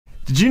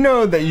Did you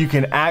know that you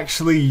can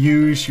actually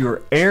use your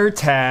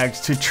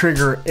AirTags to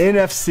trigger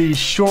NFC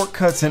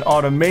shortcuts and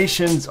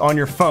automations on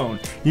your phone?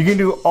 You can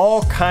do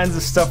all kinds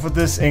of stuff with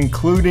this,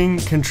 including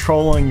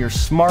controlling your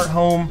smart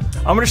home.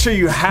 I'm gonna show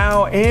you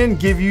how and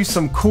give you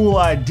some cool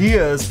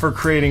ideas for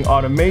creating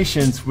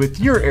automations with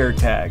your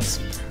AirTags.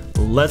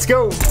 Let's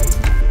go.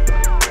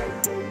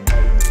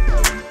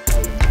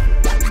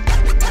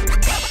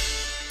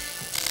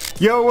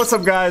 Yo, what's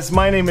up guys?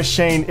 My name is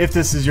Shane if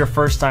this is your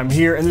first time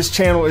here, and this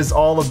channel is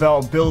all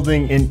about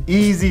building an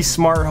easy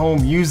smart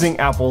home using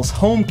Apple's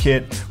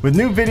HomeKit with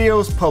new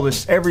videos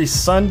published every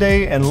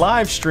Sunday and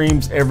live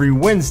streams every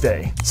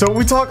Wednesday. So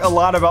we talk a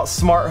lot about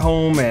smart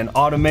home and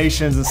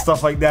automations and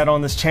stuff like that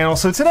on this channel.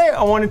 So today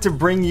I wanted to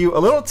bring you a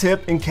little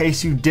tip in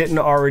case you didn't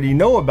already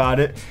know about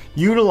it,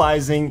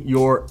 utilizing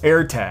your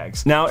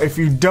AirTags. Now, if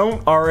you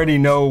don't already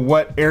know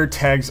what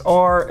AirTags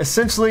are,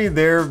 essentially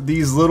they're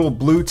these little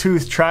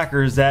Bluetooth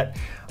trackers that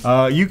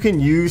you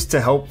can use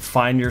to help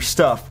find your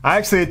stuff. I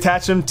actually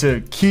attach them to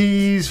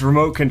keys,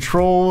 remote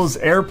controls,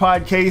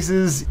 AirPod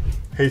cases.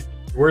 Hey,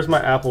 where's my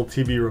Apple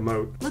TV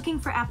remote? Looking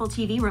for Apple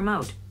TV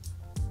remote.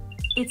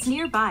 It's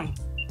nearby.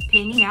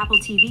 Pinging Apple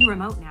TV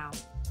remote now.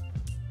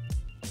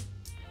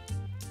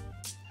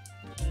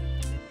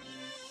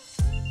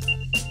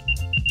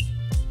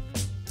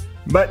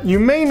 But you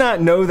may not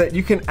know that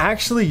you can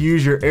actually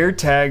use your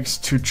AirTags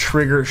to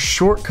trigger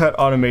shortcut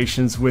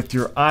automations with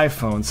your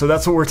iPhone. So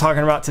that's what we're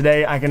talking about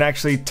today. I can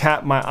actually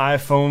tap my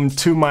iPhone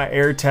to my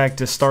AirTag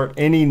to start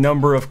any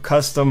number of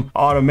custom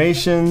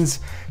automations,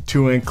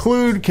 to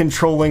include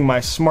controlling my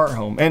smart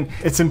home. And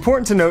it's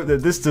important to note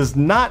that this does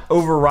not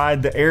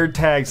override the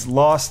AirTag's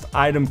lost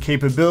item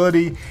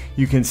capability.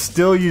 You can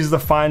still use the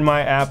Find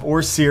My app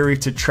or Siri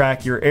to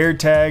track your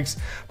AirTags,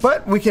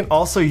 but we can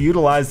also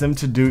utilize them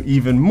to do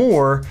even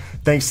more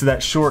thanks to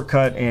that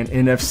shortcut and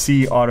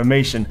NFC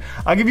automation.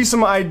 I'll give you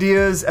some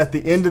ideas at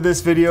the end of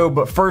this video,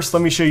 but first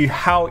let me show you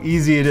how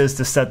easy it is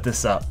to set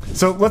this up.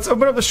 So let's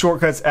open up the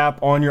Shortcuts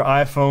app on your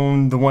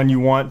iPhone, the one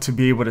you want to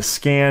be able to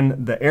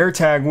scan the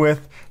AirTag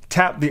with.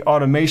 Tap the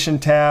automation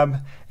tab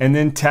and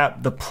then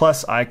tap the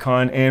plus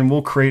icon and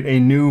we'll create a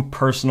new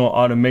personal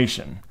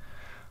automation.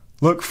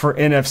 Look for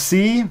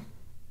NFC,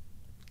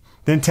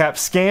 then tap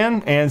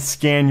scan and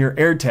scan your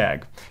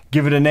AirTag.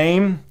 Give it a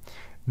name,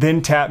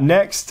 then tap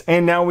next,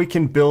 and now we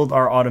can build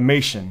our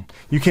automation.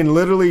 You can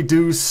literally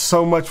do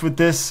so much with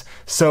this,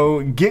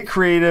 so get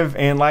creative,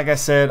 and like I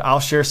said,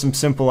 I'll share some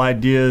simple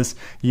ideas,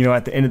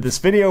 at the end of this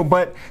video,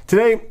 but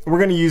today we're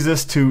gonna use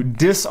this to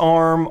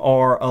disarm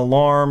our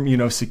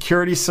alarm,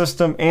 security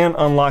system and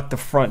unlock the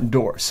front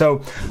door.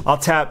 So I'll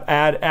tap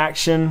add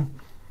action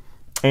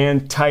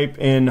and type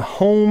in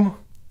home,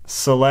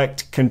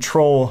 select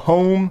control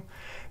home.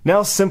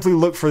 Now simply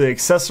look for the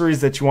accessories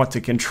that you want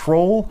to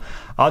control.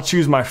 I'll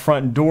choose my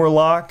front door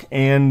lock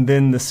and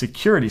then the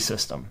security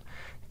system.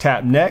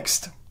 Tap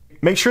next.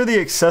 Make sure the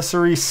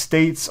accessory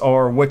states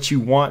are what you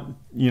want,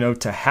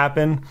 to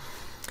happen.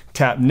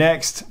 Tap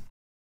next.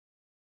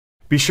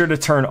 Be sure to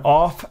turn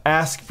off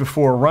ask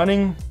before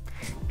running.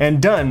 And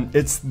done.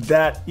 It's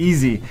that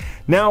easy.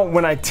 Now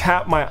when I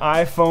tap my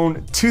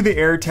iPhone to the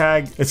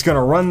AirTag, it's going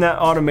to run that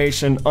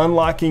automation,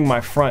 unlocking my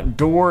front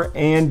door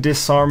and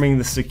disarming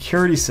the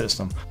security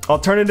system.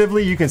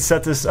 Alternatively, you can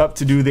set this up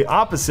to do the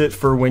opposite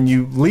for when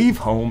you leave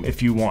home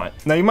if you want.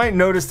 Now you might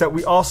notice that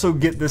we also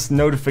get this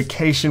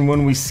notification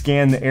when we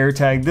scan the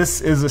AirTag. This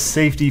is a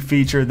safety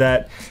feature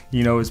that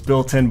is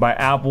built in by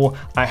Apple.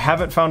 I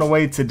haven't found a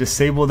way to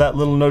disable that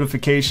little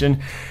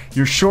notification.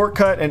 Your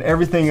shortcut and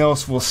everything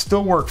else will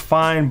still work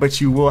fine,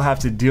 but you will have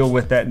to deal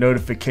with that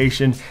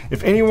notification.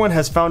 If anyone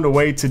has found a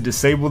way to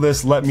disable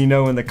this, let me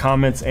know in the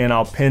comments and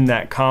I'll pin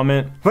that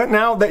comment. But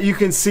now that you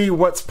can see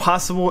what's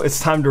possible, it's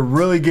time to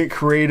really get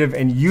creative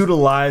and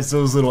utilize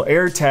those little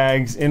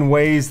AirTags in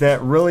ways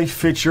that really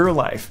fit your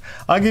life.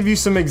 I'll give you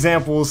some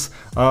examples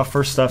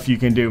for stuff you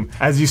can do.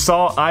 As you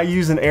saw, I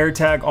use an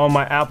AirTag on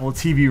my Apple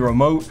TV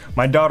remote.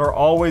 My daughter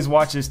always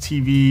watches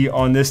TV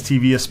on this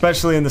TV,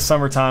 especially in the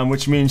summertime,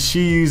 which means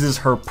she uses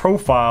her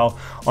profile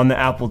on the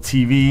Apple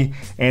TV,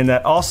 and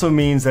that also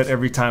means that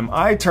every time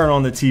I turn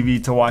on the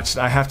TV to watch it,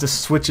 I have to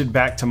switch it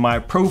back to my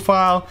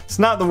profile. It's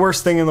not the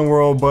worst thing in the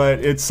world, but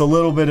it's a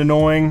little bit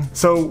annoying.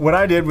 So what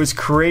I did was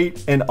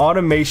create an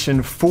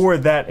automation for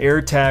that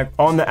AirTag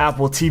on the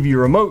Apple TV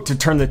remote to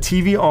turn the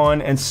TV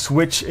on and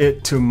switch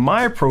it to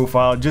my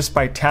profile just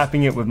by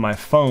tapping it with my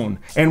phone.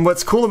 And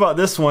what's cool about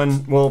this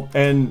one, well,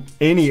 and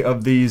any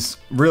of these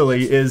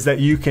really, is that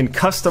you can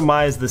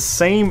customize the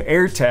same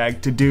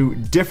AirTag to do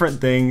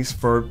different things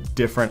for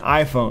different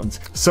iPhones.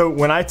 So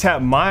when I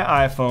tap my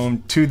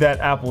iPhone to that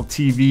Apple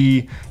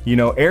TV,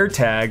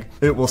 AirTag,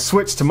 it will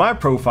switch to my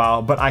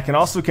profile, but I can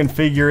also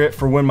configure it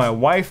for when my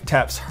wife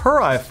taps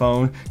her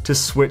iPhone to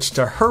switch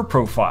to her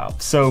profile.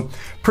 So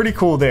pretty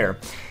cool there.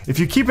 If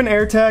you keep an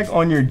AirTag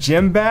on your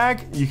gym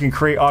bag, you can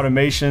create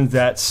automations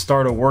that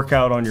start a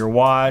workout on your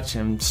watch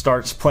and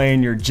starts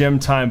playing your gym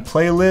time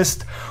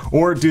playlist,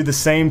 or do the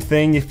same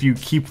thing if you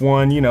keep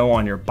one,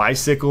 on your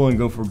bicycle and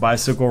go for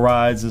bicycle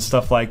rides and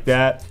stuff like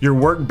that. Your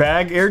work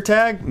bag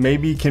AirTag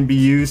maybe can be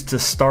used to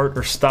start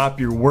or stop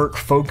your work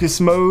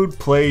focus mode,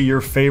 play your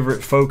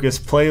favorite focus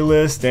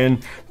playlist,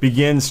 and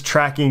begins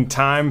tracking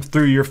time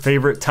through your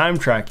favorite time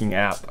tracking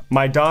app.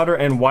 My daughter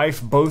and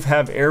wife both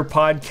have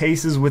AirPod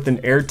cases with an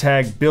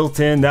AirTag built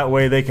in. That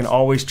way they can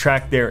always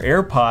track their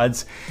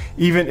AirPods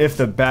even if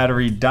the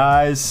battery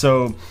dies.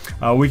 So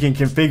we can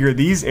configure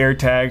these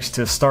AirTags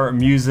to start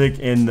music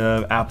in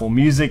the Apple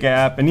Music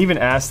app and even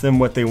ask them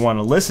what they want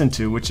to listen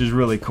to, which is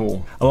really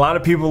cool. A lot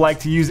of people like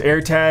to use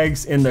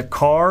AirTags in the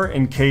car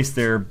in case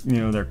their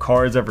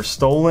car is ever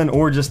stolen,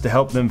 or just to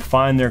help them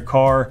find their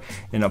car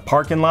in a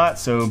parking lot.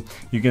 So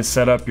you can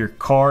set up your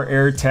car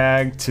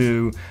AirTag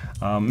to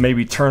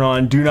maybe turn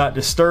on Do Not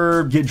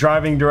Disturb, get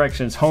driving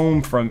directions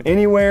home from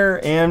anywhere,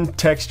 and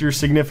text your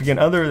significant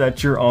other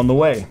that you're on the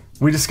way.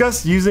 We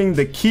discussed using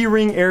the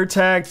keyring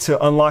AirTag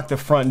to unlock the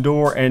front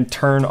door and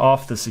turn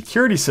off the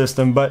security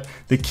system, but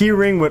the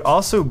keyring would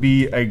also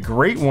be a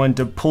great one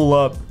to pull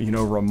up,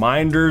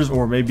 reminders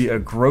or maybe a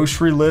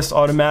grocery list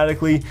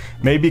automatically.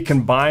 Maybe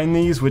combine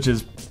these, which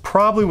is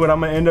probably what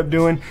I'm gonna end up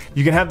doing.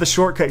 You can have the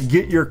shortcut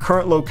get your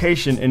current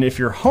location, and if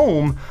you're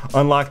home,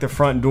 unlock the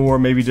front door,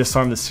 maybe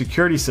disarm the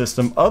security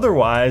system.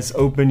 Otherwise,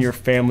 open your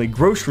family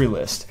grocery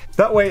list.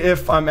 That way,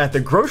 if I'm at the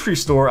grocery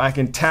store, I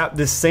can tap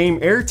this same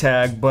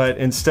AirTag, but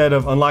instead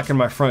of unlocking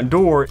my front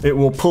door, it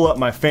will pull up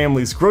my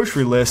family's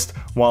grocery list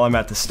while I'm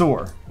at the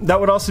store. That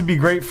would also be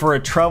great for a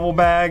travel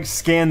bag.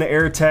 Scan the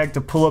AirTag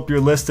to pull up your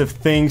list of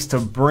things to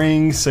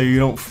bring so you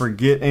don't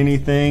forget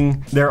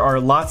anything. There are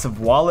lots of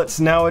wallets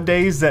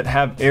nowadays that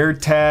have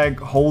AirTag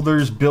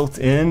holders built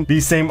in.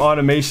 These same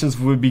automations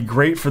would be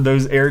great for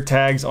those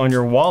AirTags on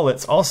your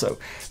wallets also.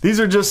 These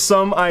are just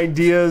some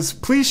ideas.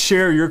 Please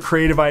share your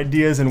creative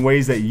ideas and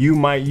ways that you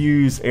might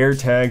use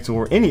AirTags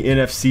or any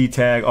NFC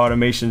tag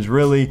automations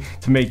really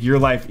to make your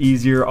life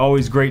easier.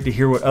 Always great to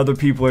hear what other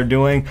people are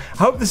doing. I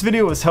hope this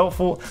video was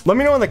helpful. Let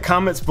me know in the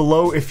comments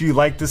below if you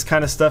like this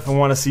kind of stuff and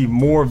want to see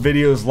more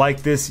videos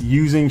like this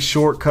using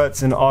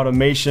shortcuts and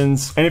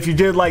automations. And if you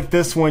did like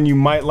this one, you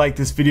might like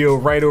this video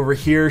right over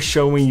here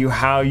showing you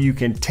how you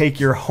can take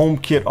your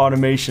HomeKit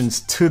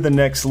automations to the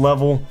next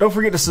level. Don't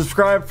forget to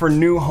subscribe for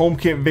new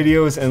HomeKit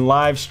videos and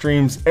live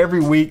streams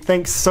every week.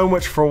 Thanks so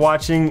much for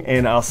watching,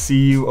 and I'll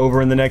see you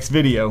over in the next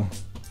video.